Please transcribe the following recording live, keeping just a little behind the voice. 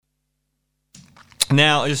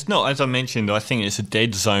Now, it's not, as I mentioned, I think it's a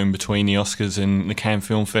dead zone between the Oscars and the Cannes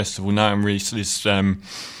Film Festival. No one really is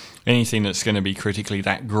anything that's going to be critically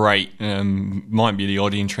that great. Might be the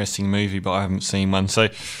odd interesting movie, but I haven't seen one. So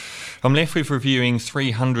I'm left with reviewing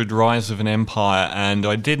 300 Rise of an Empire, and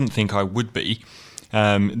I didn't think I would be.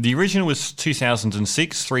 The original was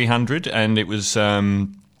 2006, 300, and it was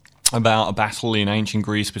about a battle in ancient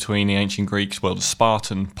Greece between the ancient Greeks, well, the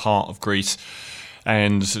Spartan part of Greece,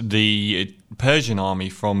 and the Persian army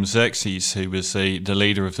from Xerxes, who was the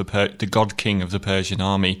leader of the god king of the Persian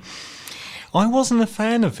army. I wasn't a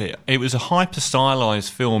fan of it. It was a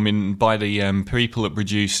hyper-stylized film by the people that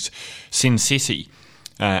produced Sin City,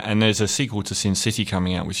 and there's a sequel to Sin City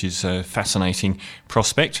coming out, which is a fascinating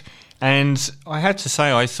prospect. And I had to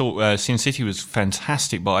say, I thought Sin City was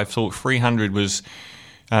fantastic, but I thought 300 was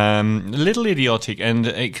a little idiotic, and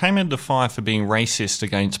it came under fire for being racist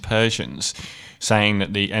against Persians, saying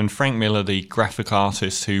that and Frank Miller, the graphic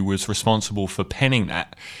artist who was responsible for penning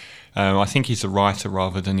that, I think he's the writer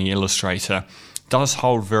rather than the illustrator, does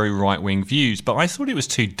hold very right-wing views, but I thought it was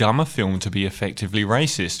too dumb a film to be effectively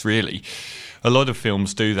racist, really. A lot of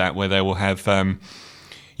films do that, where they will have,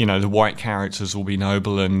 the white characters will be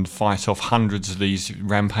noble and fight off hundreds of these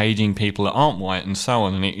rampaging people that aren't white and so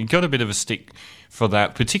on, and it got a bit of a stick for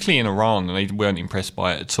that, particularly in Iran, and they weren't impressed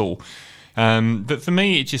by it at all. But for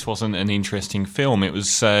me, it just wasn't an interesting film. It was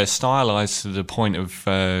stylized to the point of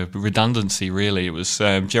redundancy, really. It was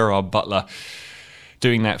Gerard Butler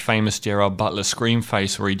doing that famous Gerard Butler scream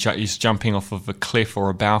face where he's jumping off of a cliff or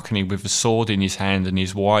a balcony with a sword in his hand and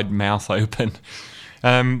his wide mouth open.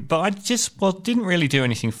 But I just didn't really do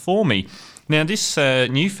anything for me. Now, this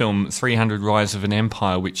new film, 300 Rise of an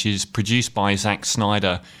Empire, which is produced by Zack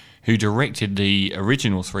Snyder, who directed the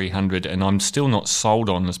original 300, and I'm still not sold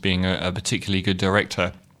on as being a particularly good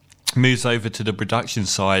director, moves over to the production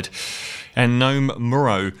side, and Noam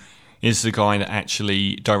Murro is the guy that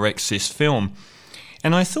actually directs this film.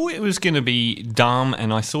 And I thought it was going to be dumb,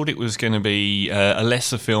 and I thought it was going to be a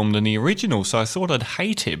lesser film than the original, so I thought I'd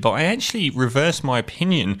hate it, but I actually reversed my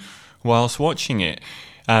opinion whilst watching it.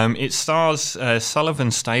 It stars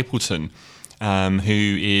Sullivan Stapleton,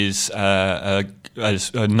 who is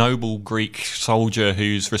a noble Greek soldier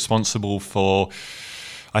who's responsible for,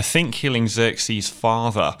 I think, killing Xerxes'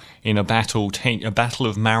 father in a battle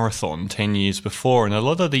of Marathon 10 years before. And a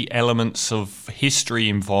lot of the elements of history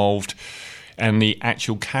involved and the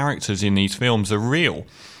actual characters in these films are real,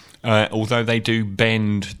 although they do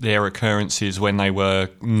bend their occurrences when they were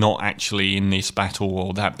not actually in this battle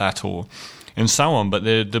or that battle, and so on. But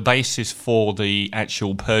the basis for the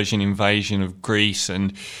actual Persian invasion of Greece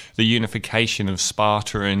and the unification of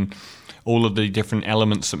Sparta and all of the different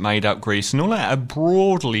elements that made up Greece and all that are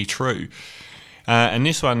broadly true. And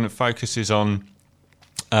this one focuses on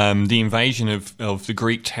the invasion of the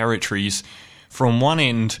Greek territories from one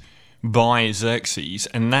end by Xerxes,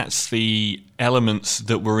 and that's the elements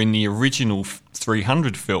that were in the original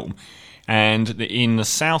 300 film, and in the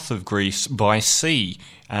south of Greece by sea.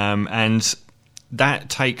 And that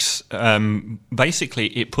takes, basically,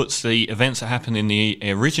 it puts the events that happened in the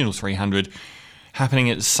original 300 happening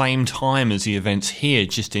at the same time as the events here,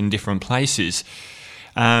 just in different places.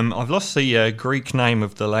 I've lost the Greek name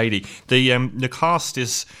of the lady. The cast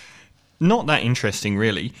is not that interesting,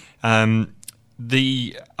 really.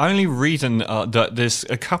 The only reason that there's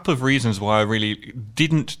a couple of reasons why I really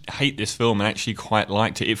didn't hate this film and actually quite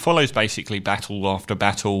liked it. It follows basically battle after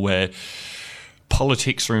battle where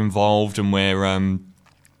politics are involved and where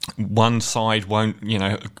one side won't,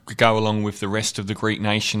 go along with the rest of the Greek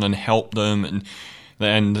nation and help them,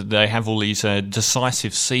 and they have all these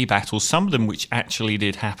decisive sea battles, some of them which actually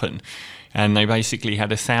did happen, and they basically had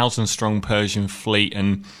 1,000-strong Persian fleet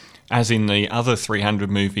and, as in the other 300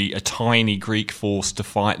 movie, a tiny Greek force to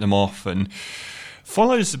fight them off, and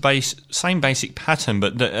follows the same basic pattern,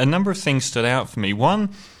 but a number of things stood out for me. One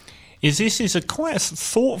is this is quite a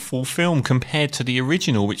thoughtful film compared to the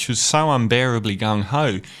original, which was so unbearably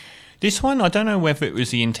gung-ho. This one, I don't know whether it was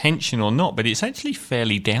the intention or not, but it's actually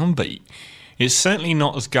fairly downbeat. It's certainly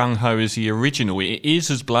not as gung-ho as the original. It is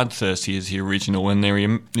as bloodthirsty as the original, and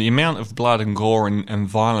the amount of blood and gore and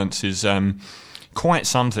violence is quite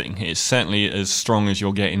something. It's certainly as strong as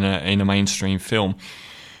you'll get in a mainstream film.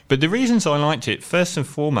 But the reasons I liked it, first and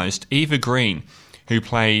foremost, Eva Green, who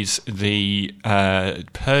plays the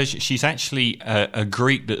Persian. She's actually a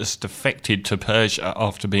Greek that has defected to Persia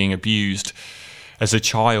after being abused as a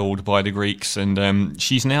child by the Greeks, and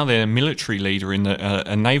she's now their military leader in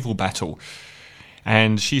a naval battle.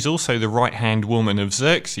 And she's also the right-hand woman of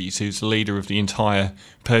Xerxes, who's the leader of the entire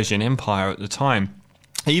Persian Empire at the time.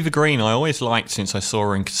 Eva Green I always liked since I saw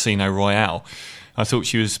her in Casino Royale. I thought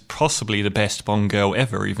she was possibly the best Bond girl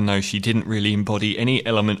ever, even though she didn't really embody any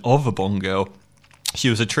element of a Bond girl. She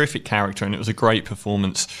was a terrific character, and it was a great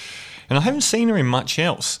performance. And I haven't seen her in much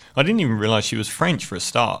else. I didn't even realise she was French for a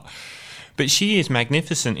start. But she is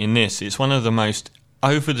magnificent in this. It's one of the most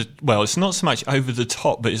it's not so much over the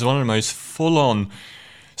top, but it's one of the most full-on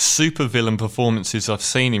supervillain performances I've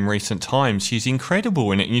seen in recent times. She's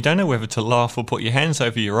incredible in it, and you don't know whether to laugh or put your hands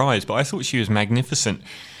over your eyes, but I thought she was magnificent.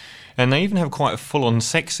 And they even have quite a full-on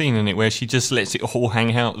sex scene in it where she just lets it all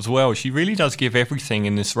hang out as well. She really does give everything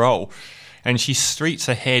in this role, and she streets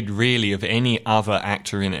ahead, really, of any other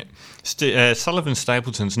actor in it. Sullivan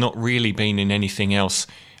Stapleton's not really been in anything else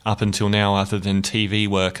up until now other than TV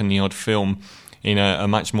work and the odd film in a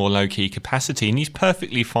much more low-key capacity, and he's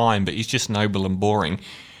perfectly fine, but he's just noble and boring.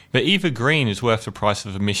 But Eva Green is worth the price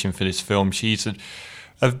of admission for this film. She's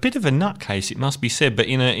a bit of a nutcase, it must be said, but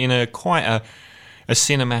in a quite a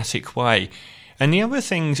cinematic way. And the other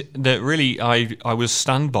things that really I was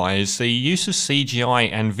stunned by is the use of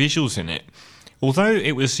CGI and visuals in it. Although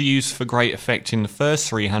it was used for great effect in the first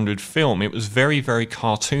 300 film, it was very, very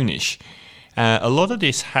cartoonish. A lot of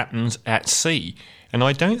this happens at sea, and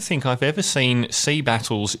I don't think I've ever seen sea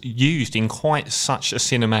battles used in quite such a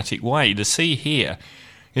cinematic way. The sea here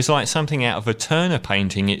is like something out of a Turner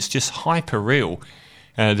painting. It's just hyper real.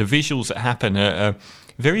 The visuals that happen are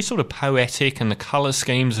very sort of poetic, and the colour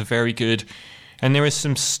schemes are very good, and there is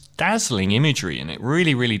some dazzling imagery in it,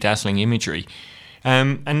 really, really dazzling imagery.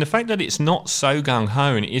 And the fact that it's not so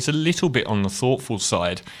gung-ho and it is a little bit on the thoughtful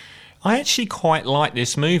side, I actually quite like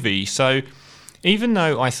this movie. So even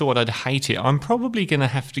though I thought I'd hate it, I'm probably going to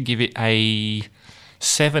have to give it a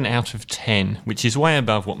 7 out of 10, which is way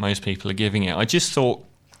above what most people are giving it. I just thought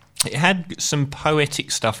it had some poetic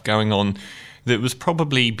stuff going on that was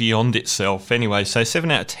probably beyond itself. Anyway, so 7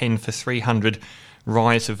 out of 10 for 300,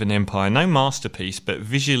 Rise of an Empire. No masterpiece, but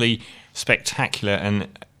visually spectacular, and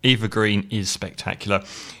Eva Green is spectacular.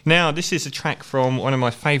 Now, this is a track from one of my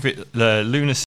favourite Lunar